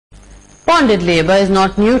Bonded labour is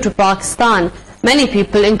not new to Pakistan. Many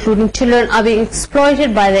people, including children, are being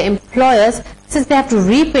exploited by their employers since they have to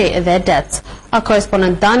repay their debts. Our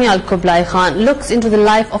correspondent Daniel Kublai Khan looks into the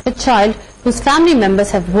life of a child whose family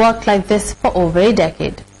members have worked like this for over a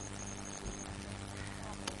decade.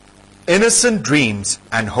 Innocent dreams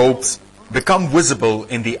and hopes become visible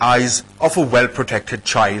in the eyes of a well-protected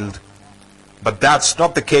child. But that's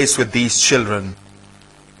not the case with these children.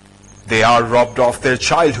 They are robbed of their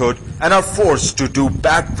childhood and are forced to do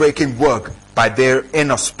back-breaking work by their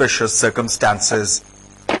inauspicious circumstances.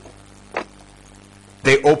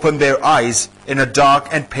 They open their eyes in a dark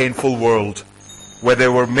and painful world, where they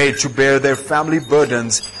were made to bear their family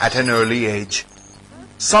burdens at an early age.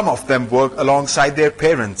 Some of them work alongside their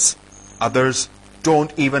parents. Others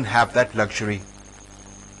don't even have that luxury.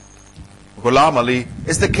 Ghulam Ali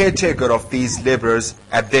is the caretaker of these labourers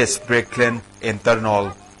at this brick kiln in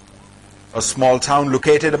Tarnaul, a small town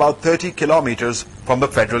located about 30 kilometers from the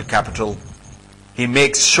federal capital. He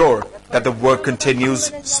makes sure that the work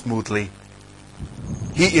continues smoothly.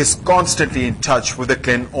 He is constantly in touch with the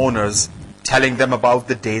kiln owners, telling them about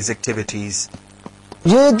the day's activities.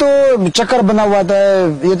 ये तो चक्कर बना हुआ था,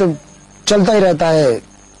 ये तो चलता ही रहता है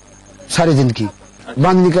सारी जिंदगी।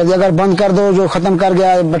 बंद नहीं कर दिया, अगर बंद कर दो, जो खत्म कर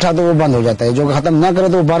गया बैठा तो वो बंद हो जाता है, जो खत्म ना करे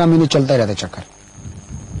तो 12 महीने चलता ही रहता है चक्कर।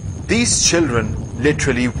 These children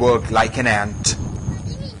literally work like an ant.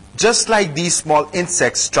 Just like these small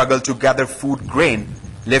insects struggle to gather food grain,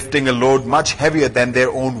 lifting a load much heavier than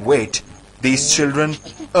their own weight, these children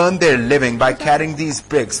earn their living by carrying these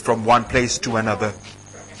bricks from one place to another.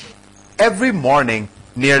 Every morning,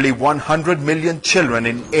 nearly 100 million children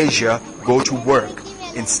in Asia go to work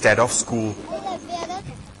instead of school.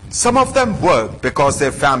 Some of them work because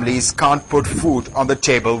their families can't put food on the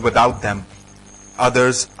table without them.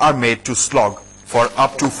 Others are made to slog for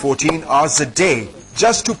up to 14 hours a day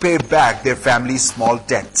just to pay back their family's small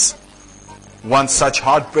debts. One such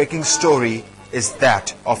heartbreaking story is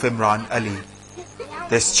that of Imran Ali.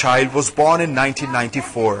 This child was born in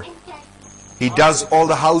 1994. He does all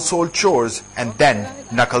the household chores and then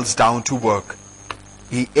knuckles down to work.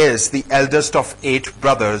 He is the eldest of 8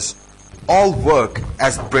 brothers. All work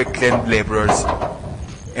as brick kiln labourers.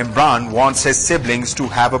 Imran wants his siblings to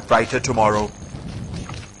have a brighter tomorrow.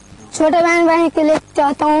 छोटे बहन भाई के लिए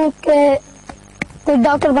चाहता हूँ कि कोई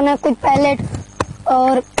doctor बने, कोई पायलट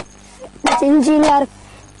और इंजीनियर।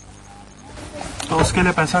 तो उसके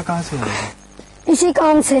लिए पैसा कहाँ से आएगा? इसी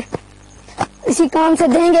काम से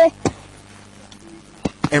देंगे।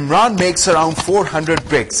 Imran makes around 400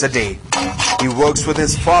 bricks a day. He works with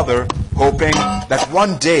his father, hoping that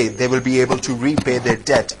one day they will be able to repay their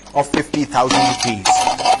debt of 50,000 rupees.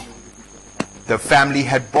 The family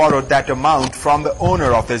had borrowed that amount from the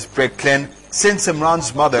owner of this brick kiln since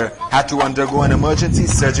Imran's mother had to undergo an emergency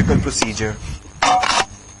surgical procedure.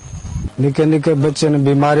 निके निके बच्चे ने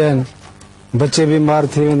बीमारियां, बच्चे बीमार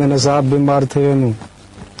थे, उन्हें साहब बीमार थे, उन्हें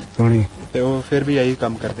थोड़ी। तो वो फिर भी यही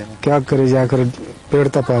काम करते हैं। क्या करे जाकर पेड़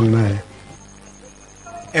तो पालना है।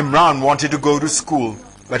 Imran wanted to go to school,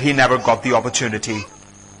 but he never got the opportunity.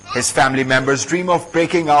 His family members dream of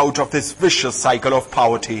breaking out of this vicious cycle of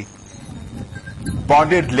poverty.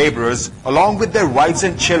 Bonded labourers, along with their wives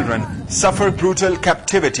and children, suffer brutal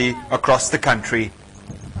captivity across the country.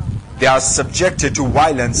 They are subjected to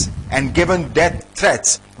violence and given death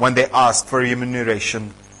threats when they ask for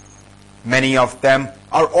remuneration. Many of them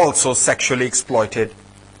are also sexually exploited.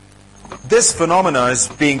 This phenomenon is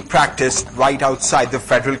being practiced right outside the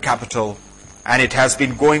federal capital, and it has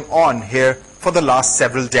been going on here for the last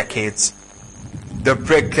several decades. The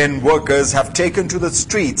brick kiln workers have taken to the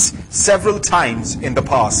streets several times in the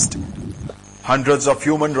past. Hundreds of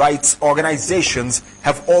human rights organizations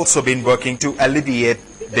have also been working to alleviate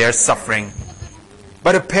their suffering.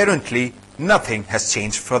 But apparently, nothing has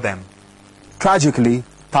changed for them. Tragically,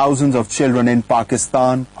 thousands of children in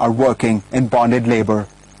Pakistan are working in bonded labor.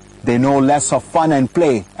 They know less of fun and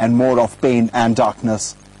play and more of pain and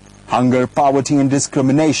darkness. Hunger, poverty and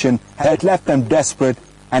discrimination had left them desperate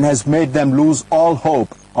and has made them lose all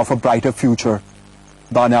hope of a brighter future.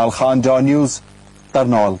 Daniel Khan, News,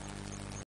 Tarnaul.